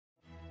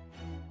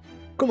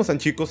¿Cómo están,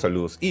 chicos?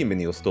 Saludos y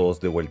bienvenidos todos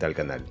de vuelta al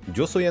canal.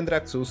 Yo soy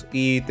Andraxxus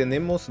y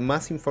tenemos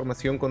más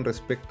información con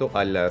respecto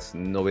a las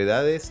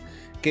novedades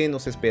que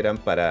nos esperan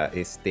para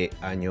este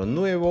año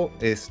nuevo.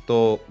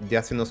 Esto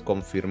ya se nos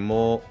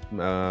confirmó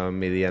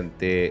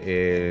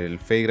mediante el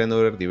Flagrant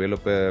Order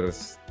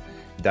Developers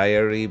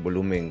Diary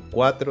volumen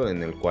 4,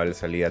 en el cual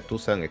salía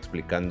Tuzan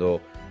explicando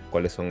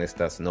cuáles son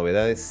estas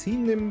novedades.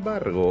 Sin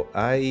embargo,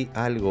 hay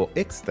algo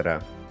extra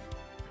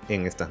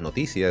en estas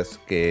noticias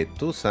que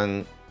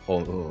Tuzan,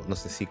 o no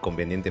sé si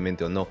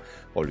convenientemente o no,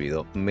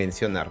 olvidó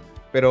mencionar,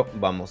 pero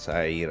vamos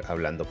a ir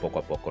hablando poco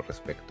a poco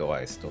respecto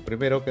a esto.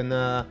 Primero que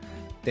nada,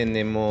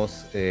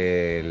 tenemos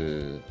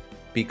el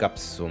Pickup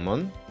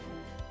Summon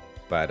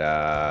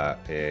para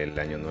el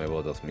año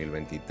nuevo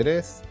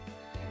 2023.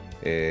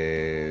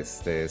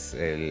 Este es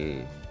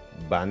el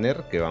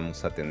banner que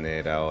vamos a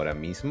tener ahora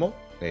mismo.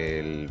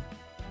 El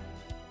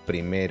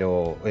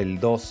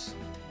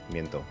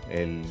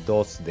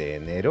 2 de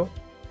enero.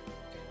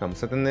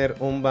 Vamos a tener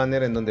un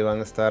banner en donde van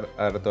a estar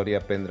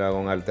Artoria,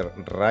 Pendragon, Alter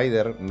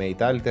Rider,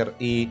 Mate Alter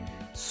y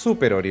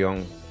Super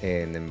Orión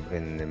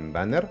en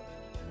banner.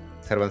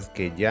 Servants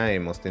que ya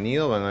hemos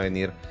tenido van a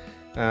venir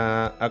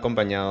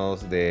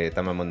acompañados de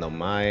Tamamon no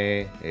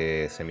Mae,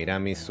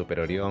 Semiramis,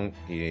 Super Orión,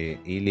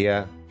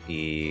 Ilia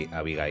y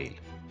Abigail.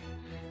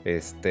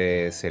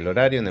 Este es el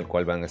horario en el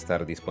cual van a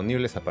estar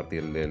disponibles a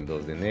partir del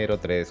 2 de enero,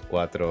 3,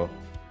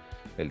 4,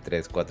 el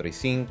 3, 4 y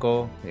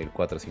 5, el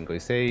 4, 5 y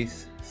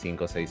 6,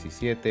 5, 6 y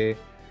 7,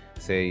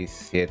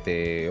 6,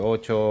 7,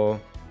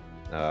 8,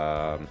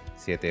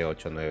 7,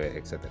 8, 9,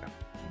 etc.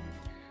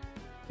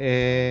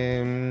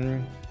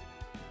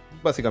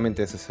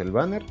 Básicamente ese es el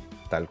banner,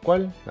 tal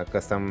cual.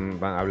 Acá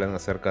hablan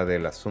acerca de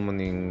las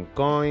Summoning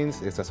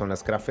Coins. Estas son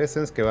las Craft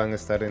Essence que van a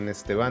estar en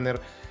este banner.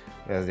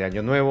 Las de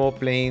Año Nuevo,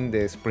 Plain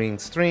de Spring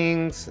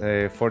Strings,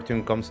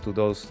 Fortune Comes to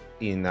Those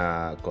in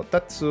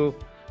Kotatsu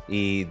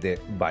y de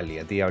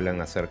Valiant. Y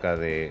hablan acerca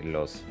de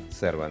los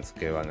Servants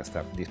que van a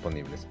estar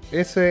disponibles.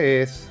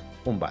 Ese es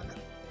un banner.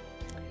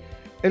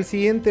 El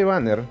siguiente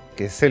banner,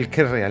 que es el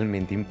que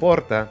realmente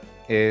importa,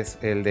 es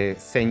el de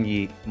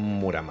Senji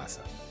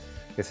Muramasa.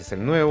 Ese es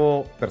el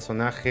nuevo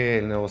personaje,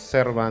 el nuevo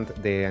Servant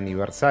de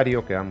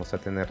aniversario que vamos a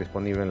tener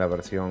disponible en la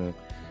versión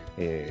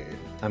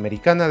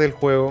americana del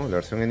juego, la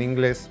versión en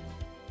inglés.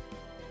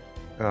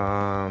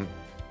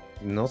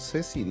 No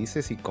sé si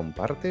dice si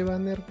comparte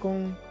banner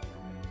con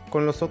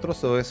los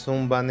otros o es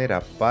un banner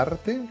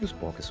aparte. Yo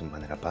supongo que es un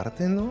banner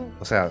aparte, ¿no?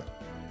 O sea,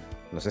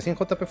 no sé si en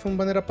JP fue un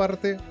banner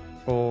aparte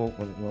o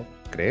no,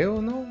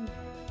 creo, ¿no?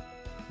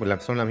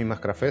 Son las mismas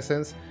Craft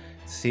Essence.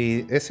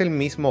 Si es el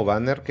mismo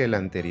banner que el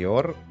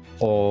anterior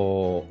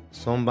o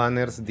son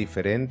banners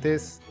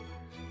diferentes,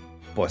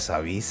 pues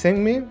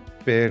avísenme,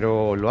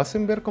 pero lo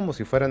hacen ver como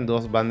si fueran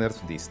dos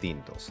banners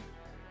distintos.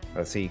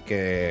 Así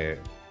que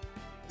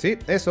sí,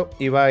 eso,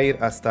 y va a ir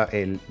hasta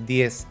el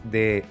 10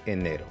 de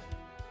enero.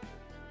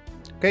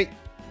 Ok,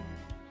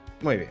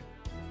 muy bien.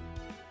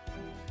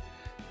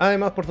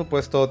 Además, por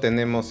supuesto,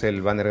 tenemos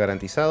el banner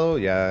garantizado.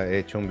 Ya he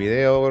hecho un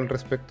video al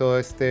respecto a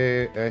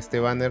este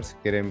banner. Si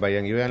quieren,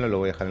 vayan y véanlo. Lo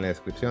voy a dejar en la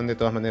descripción de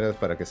todas maneras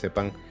para que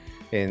sepan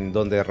en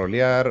dónde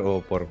rolear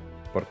o por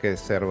qué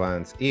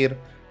servants ir.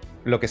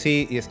 Lo que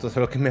sí, y esto es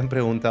lo que me han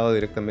preguntado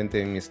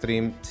directamente en mi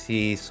stream,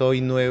 si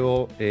soy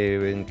nuevo,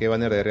 ¿en qué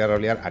banner debería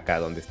rolear? Acá,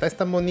 donde está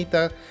esta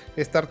monita,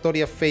 esta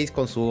Artoria Face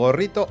con su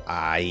gorrito,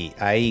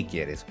 ahí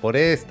quieres, por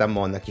esta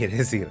mona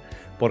quieres ir,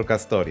 por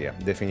Castoria,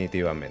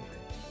 definitivamente.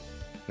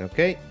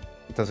 Ok,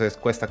 entonces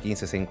cuesta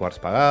 15 Saint Quartz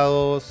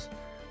pagados,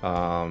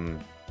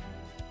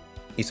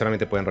 y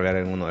solamente pueden rolear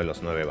en uno de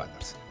los 9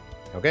 banners.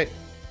 Ok,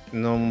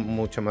 no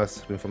mucha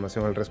más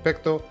información al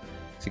respecto.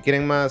 Si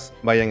quieren más,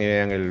 vayan y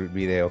vean el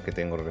video que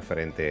tengo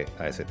referente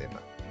a ese tema.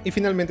 Y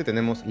finalmente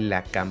tenemos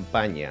la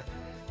campaña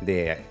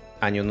de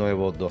Año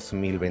Nuevo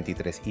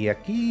 2023. Y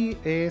aquí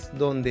es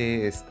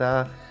donde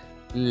está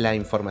la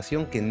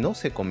información que no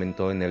se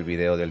comentó en el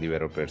video del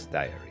Developers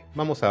Diary.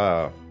 Vamos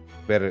a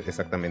ver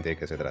exactamente de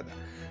qué se trata.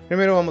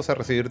 Primero vamos a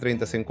recibir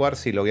 30 Saint Quartz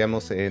si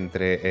logueamos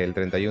entre el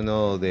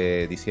 31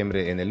 de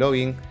diciembre en el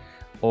login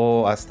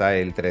o hasta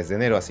el 3 de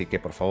enero, así que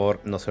por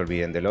favor no se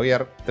olviden de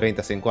loguear.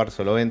 30 Saint Quartz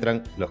solo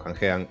entran, los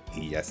canjean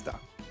y ya está.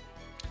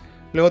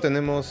 Luego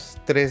tenemos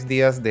 3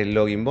 días de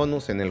login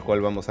bonus en el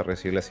cual vamos a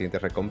recibir las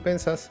siguientes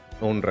recompensas: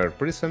 un Rare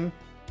Prism,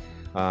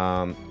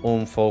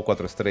 un FOW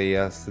 4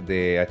 estrellas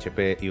de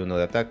HP y 1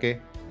 de ataque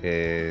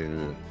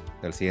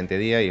el siguiente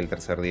día, y el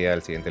tercer día,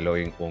 el siguiente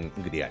login, un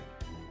Grial.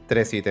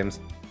 3 ítems,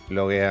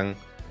 loguean.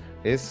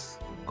 Es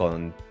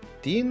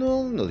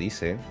continuo, no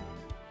dice.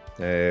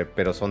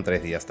 Pero son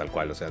 3 días tal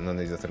cual, o sea, no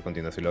necesita ser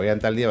continuo. Si lo vean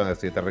tal día van a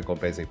necesitar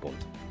recompensa y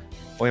punto.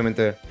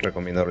 Obviamente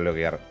recomiendo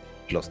loguear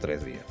los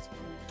 3 días.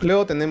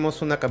 Luego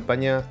tenemos una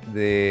campaña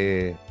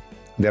de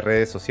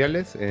redes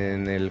sociales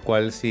en el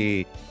cual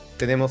si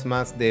tenemos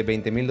más de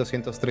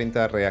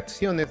 20.230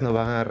 reacciones nos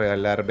van a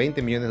regalar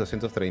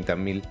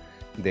 20.230.000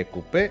 de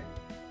QP.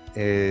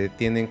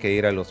 Tienen que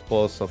ir a los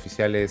posts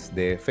oficiales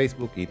de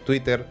Facebook y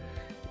Twitter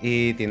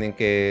y tienen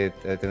que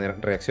tener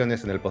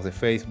reacciones en el post de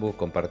Facebook,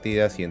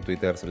 compartidas, y en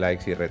Twitter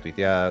likes y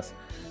retuiteadas.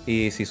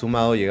 Y si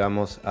sumado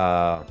llegamos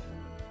a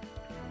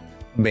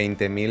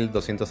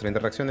 20.230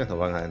 reacciones, nos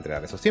van a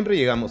entregar eso. Siempre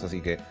llegamos,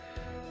 así que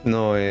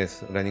no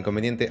es gran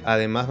inconveniente.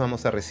 Además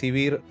vamos a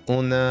recibir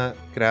una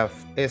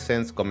Craft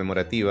Essence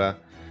conmemorativa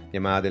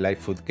llamada The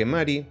Life Food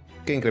Kemari,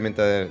 que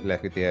incrementa la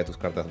efectividad de tus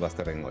cartas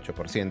Buster en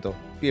 8%.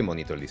 Bien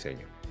bonito el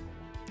diseño.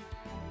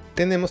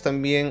 Tenemos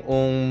también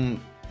un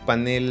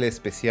panel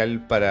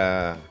especial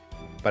para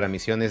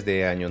misiones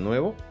de Año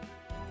Nuevo,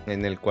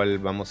 en el cual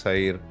vamos a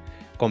ir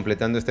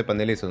completando este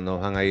panel y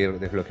nos van a ir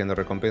desbloqueando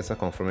recompensas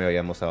conforme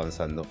vayamos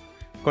avanzando.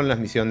 Con las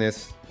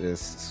misiones es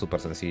súper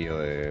sencillo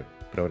de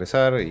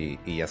progresar y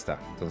ya está.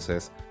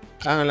 Entonces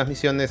hagan las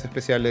misiones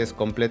especiales,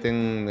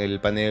 completen el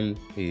panel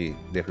y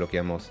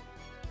desbloqueamos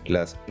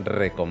las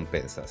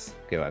recompensas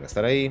que van a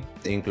estar ahí,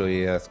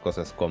 incluidas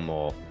cosas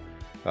como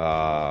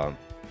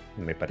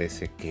me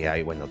parece que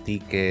hay, bueno,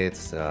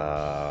 tickets,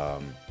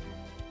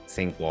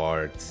 Saint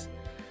Quartz,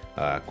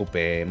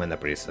 Coupé, Mana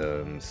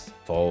Prisms,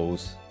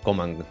 Foes,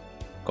 Command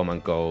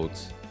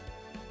Codes,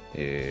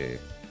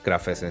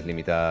 Craft Essence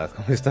limitadas,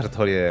 como esta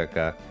historia de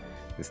acá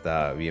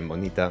está bien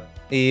bonita.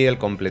 Y al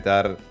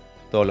completar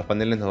todos los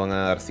paneles nos van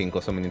a dar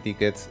 5 Summoning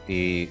Tickets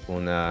y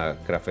una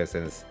Craft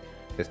Essence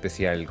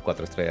especial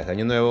 4 estrellas de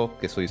Año Nuevo,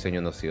 que su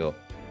diseño no ha sido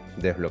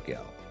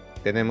desbloqueado.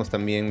 Tenemos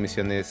también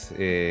misiones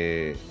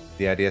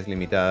diarias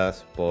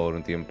limitadas por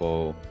un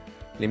tiempo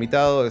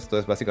limitado. Esto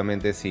es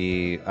básicamente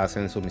si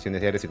hacen sus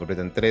misiones diarias y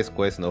completan 3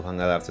 quests, nos van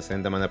a dar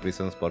 60 Mana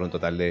Prisms por un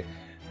total de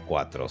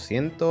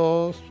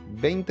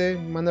 420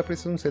 Mana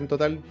Prisms en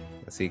total.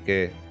 Así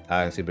que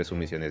hagan siempre sus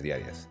misiones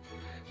diarias.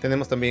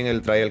 Tenemos también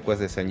el Trial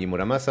Quest de Sanji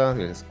Muramasa,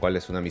 el cual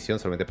es una misión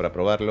solamente para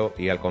probarlo,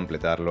 y al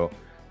completarlo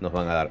nos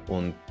van a dar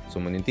un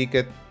Summoning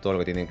Ticket. Todo lo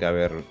que tienen que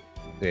haber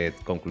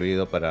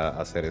concluido para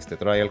hacer este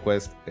Trial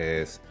Quest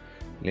es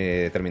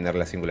determinar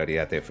la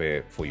singularidad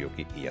F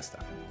Fuyuki y ya está.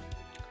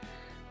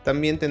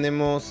 También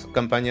tenemos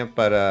campaña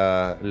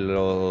para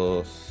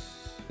los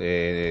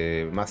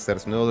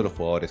Masters nuevos, de los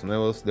jugadores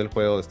nuevos del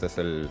juego. Este es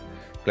el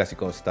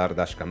clásico Star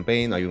Dash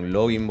Campaign. Hay un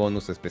login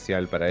bonus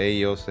especial para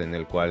ellos, en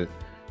el cual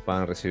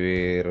van a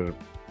recibir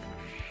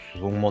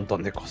un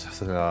montón de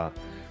cosas.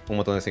 Un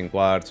montón de Saint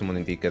Quartz,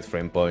 Summoning Tickets,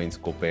 Frame Points,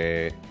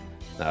 Coupé,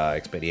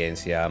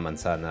 experiencia,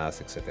 manzanas,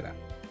 etc.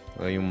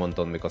 Hay un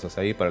montón de cosas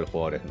ahí para los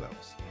jugadores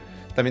nuevos.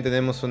 También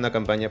tenemos una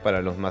campaña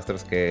para los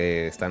Masters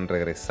que están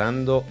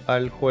regresando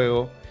al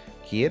juego.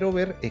 Quiero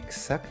ver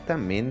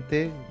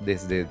exactamente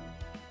desde...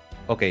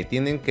 Ok,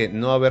 tienen que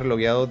no haber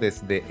logueado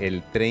desde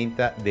el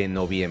 30 de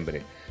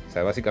noviembre. O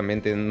sea,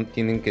 básicamente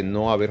tienen que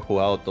no haber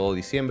jugado todo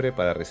diciembre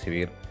para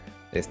recibir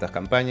estas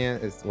campañas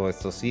o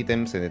estos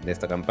ítems de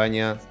esta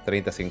campaña.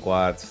 30 Saint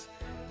Quartz,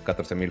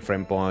 14.000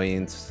 Frame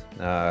Points,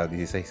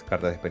 16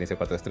 cartas de experiencia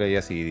 4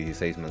 estrellas y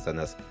 16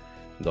 manzanas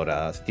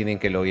doradas. Tienen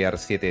que loguear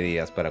 7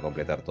 días para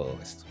completar todo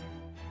esto.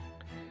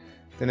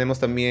 Tenemos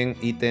también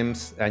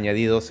ítems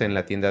añadidos en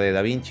la tienda de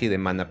Da Vinci de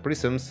Mana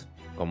Prisms.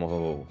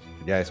 Como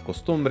ya es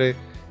costumbre,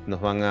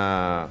 nos van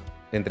a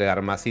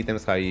entregar más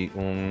ítems. Hay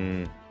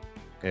un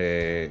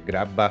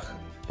Grab Bag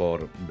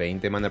por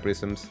 20 Mana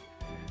Prisms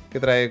que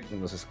trae,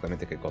 no sé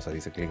exactamente qué cosa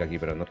dice, clic aquí,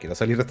 pero no quiero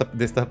salir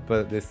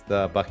de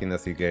esta página,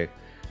 así que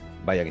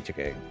vayan y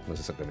chequen, no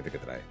sé exactamente qué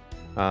trae.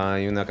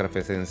 Hay una Craft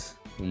Essence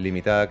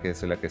limitada, que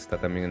es la que está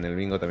también en el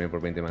bingo, también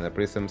por 20 Mana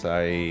Prisms.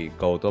 Hay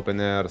Code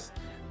Openers,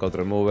 Code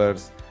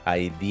Removers,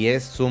 hay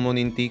 10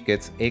 Summoning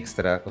Tickets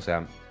extra, o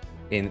sea,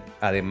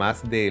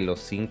 además de los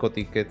 5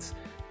 tickets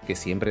que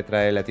siempre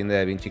trae la tienda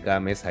de Da Vinci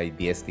cada mes, hay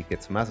 10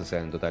 tickets más, o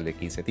sea, en total de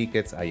 15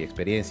 tickets. Hay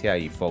experiencia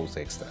y foes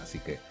extra, así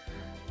que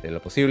de lo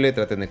posible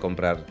traten de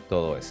comprar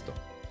todo esto.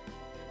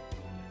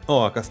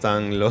 Acá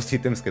están los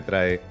ítems que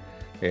trae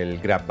el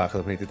Grab Bag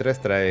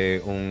 2023.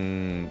 Trae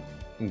un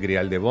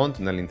Grial de Bond,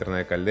 una linterna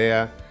de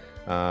caldea,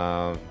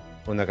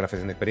 una Craft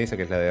Essence de experiencia,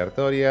 que es la de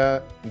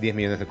Artoria, 10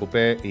 millones de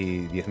Coupé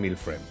y 10.000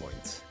 Frame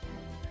Points.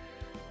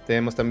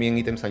 Tenemos también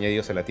ítems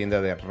añadidos a la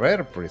tienda de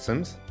Rare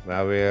Prisms. Va a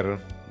haber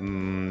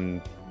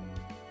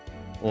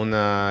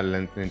una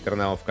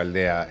linterna of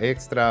caldea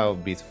extra,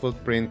 Beast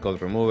Footprint, Code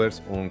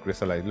Removers, un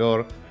Crystallized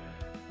Lore,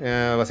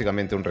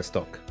 básicamente un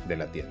restock de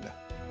la tienda.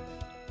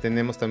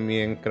 Tenemos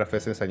también Craft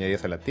Essence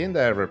añadidas a la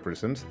tienda de Rare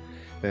Prisms.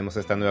 Tenemos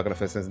esta nueva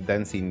Craft Essence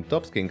Dancing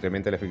Tops, que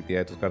incrementa la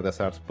efectividad de tus cartas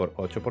Arts por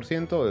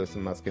 8%. Es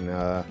más que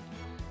nada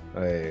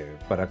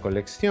para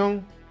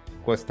colección.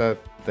 Cuesta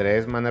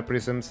 3 Mana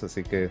Prisms,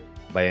 así que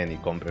vayan y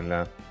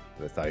cómprenla.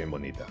 Está bien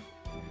bonita.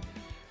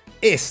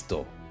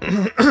 Esto.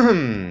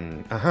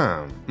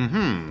 Ajá.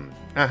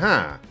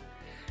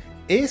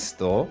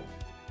 Esto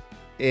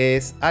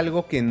es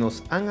algo que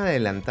nos han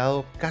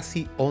adelantado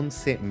casi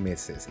 11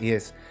 meses. Y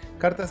es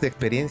cartas de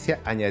experiencia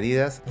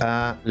añadidas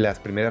a las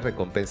primeras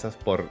recompensas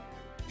por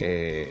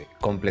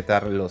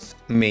completar los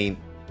main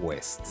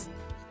quests.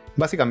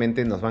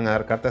 Básicamente nos van a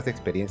dar cartas de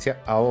experiencia.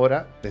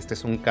 Ahora, este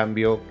es un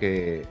cambio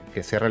que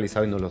se ha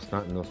realizado y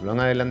nos lo han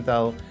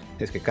adelantado.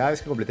 Es que cada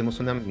vez que completemos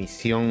una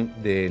misión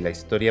de la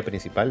historia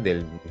principal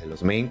de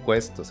los main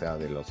quests, o sea,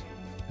 de los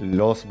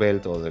Lost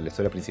Belt o de la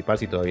historia principal,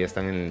 si todavía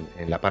están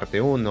en la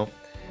parte 1,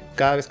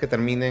 cada vez que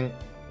terminen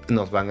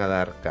nos van a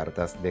dar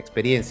cartas de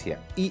experiencia.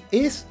 Y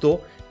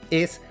esto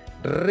es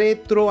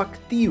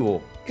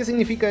retroactivo. ¿Qué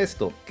significa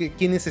esto? Que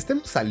quienes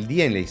estemos al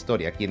día en la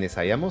historia, quienes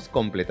hayamos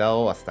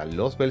completado hasta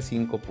Lost Belt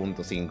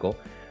 5.5,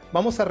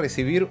 vamos a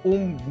recibir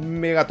un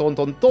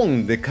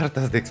megatontón de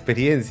cartas de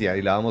experiencia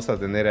y la vamos a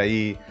tener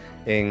ahí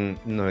en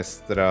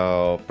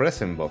nuestra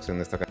present box, en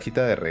nuestra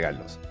cajita de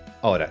regalos.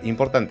 Ahora,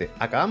 importante,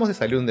 acabamos de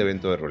salir un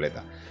evento de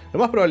ruleta. Lo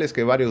más probable es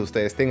que varios de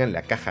ustedes tengan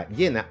la caja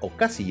llena o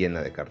casi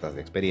llena de cartas de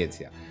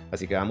experiencia.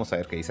 Así que vamos a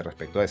ver qué dice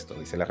respecto a esto.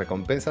 Dice, las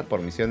recompensas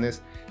por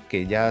misiones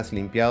que ya has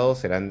limpiado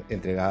serán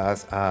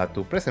entregadas a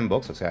tu present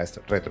box, o sea, es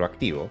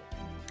retroactivo.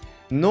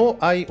 No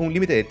hay un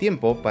límite de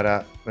tiempo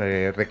para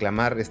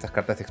reclamar estas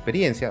cartas de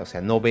experiencia, o sea,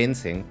 no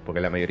vencen,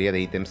 porque la mayoría de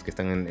ítems que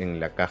están en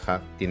la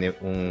caja tiene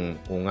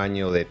un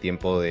año de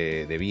tiempo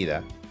de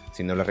vida.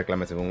 Si no las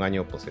reclamas en un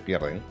año, pues se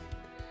pierden.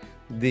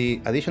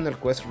 The additional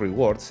quest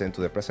rewards sent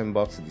to the present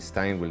box this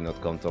time will not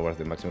count towards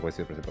the maximum quest.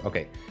 Ok,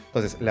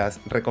 entonces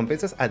las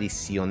recompensas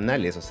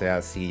adicionales, o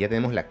sea, si ya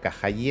tenemos la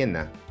caja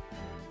llena,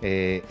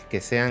 que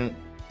sean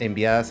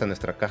enviadas a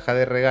nuestra caja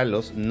de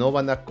regalos, no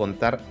van a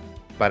contar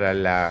para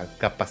la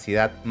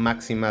capacidad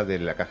máxima de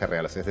la caja de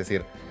regalos. Es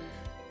decir,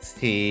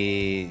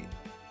 si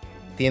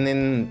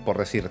tienen, por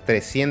decir,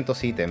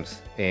 300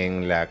 ítems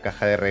en la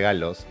caja de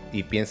regalos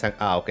y piensan,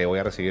 ah, ok, voy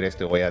a recibir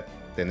esto y voy a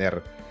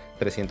tener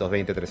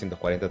 320,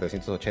 340,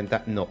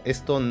 380. No,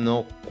 esto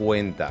no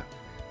cuenta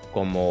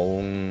como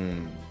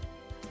un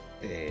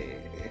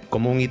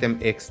ítem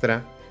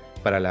extra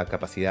para la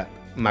capacidad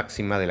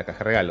máxima de la caja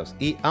de regalos.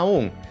 Y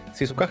aún,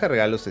 si su caja de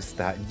regalos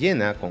está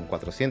llena con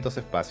 400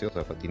 espacios,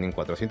 o sea, tienen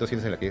 400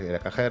 ítems en la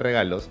caja de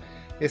regalos,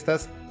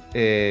 estas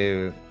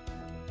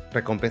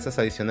recompensas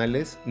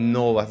adicionales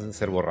no van a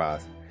ser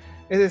borradas.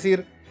 Es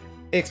decir,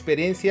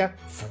 experiencia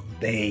for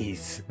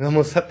days.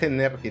 Vamos a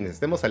tener, quienes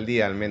estemos al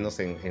día, al menos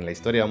en la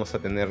historia, vamos a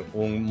tener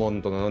un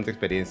montón de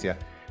experiencia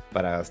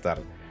para gastar.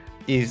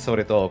 Y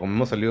sobre todo, como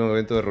hemos salido en un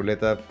evento de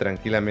ruleta,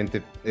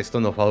 tranquilamente esto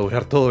nos va a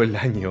durar todo el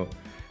año.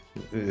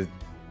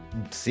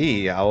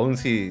 Sí, aún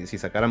si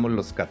sacáramos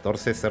los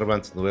 14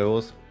 Servants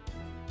nuevos,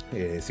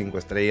 5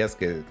 estrellas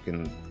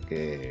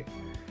que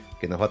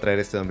nos va a traer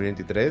este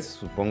 2023,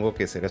 supongo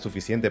que será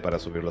suficiente para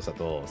subirlos a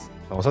todos.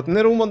 Vamos a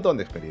tener un montón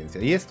de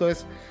experiencia. Y esto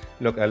es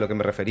a lo que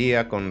me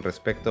refería con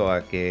respecto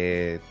a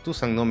que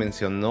Tuzan no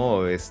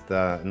mencionó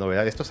esta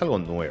novedad. Esto es algo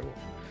nuevo.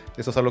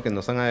 Esto es algo que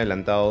nos han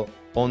adelantado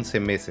 11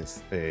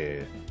 meses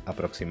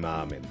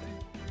aproximadamente.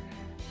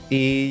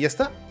 Y ya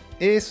está.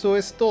 Eso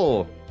es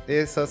todo.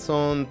 Esas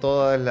son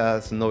todas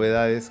las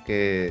novedades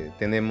que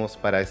tenemos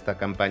para esta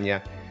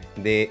campaña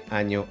de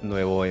Año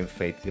Nuevo en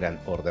Fate Grand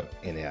Order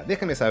NA.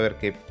 Déjenme saber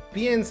qué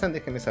piensan,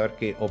 déjenme saber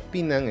qué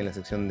opinan en la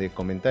sección de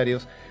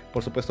comentarios.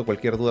 Por supuesto,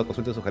 cualquier duda,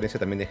 consulta o sugerencia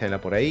también déjenla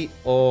por ahí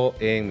o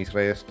en mis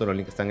redes, todos los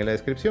links están en la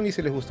descripción. Y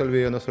si les gustó el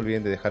video, no se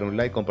olviden de dejar un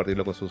like,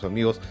 compartirlo con sus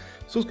amigos,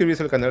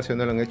 suscribirse al canal si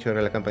no lo han hecho,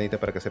 darle a la campanita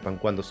para que sepan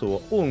cuando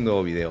subo un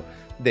nuevo video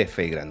de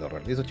Fate Grand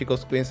Order. Y eso,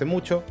 chicos, cuídense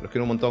mucho, los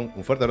quiero un montón,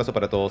 un fuerte abrazo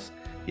para todos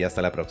y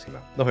hasta la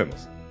próxima. Nos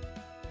vemos.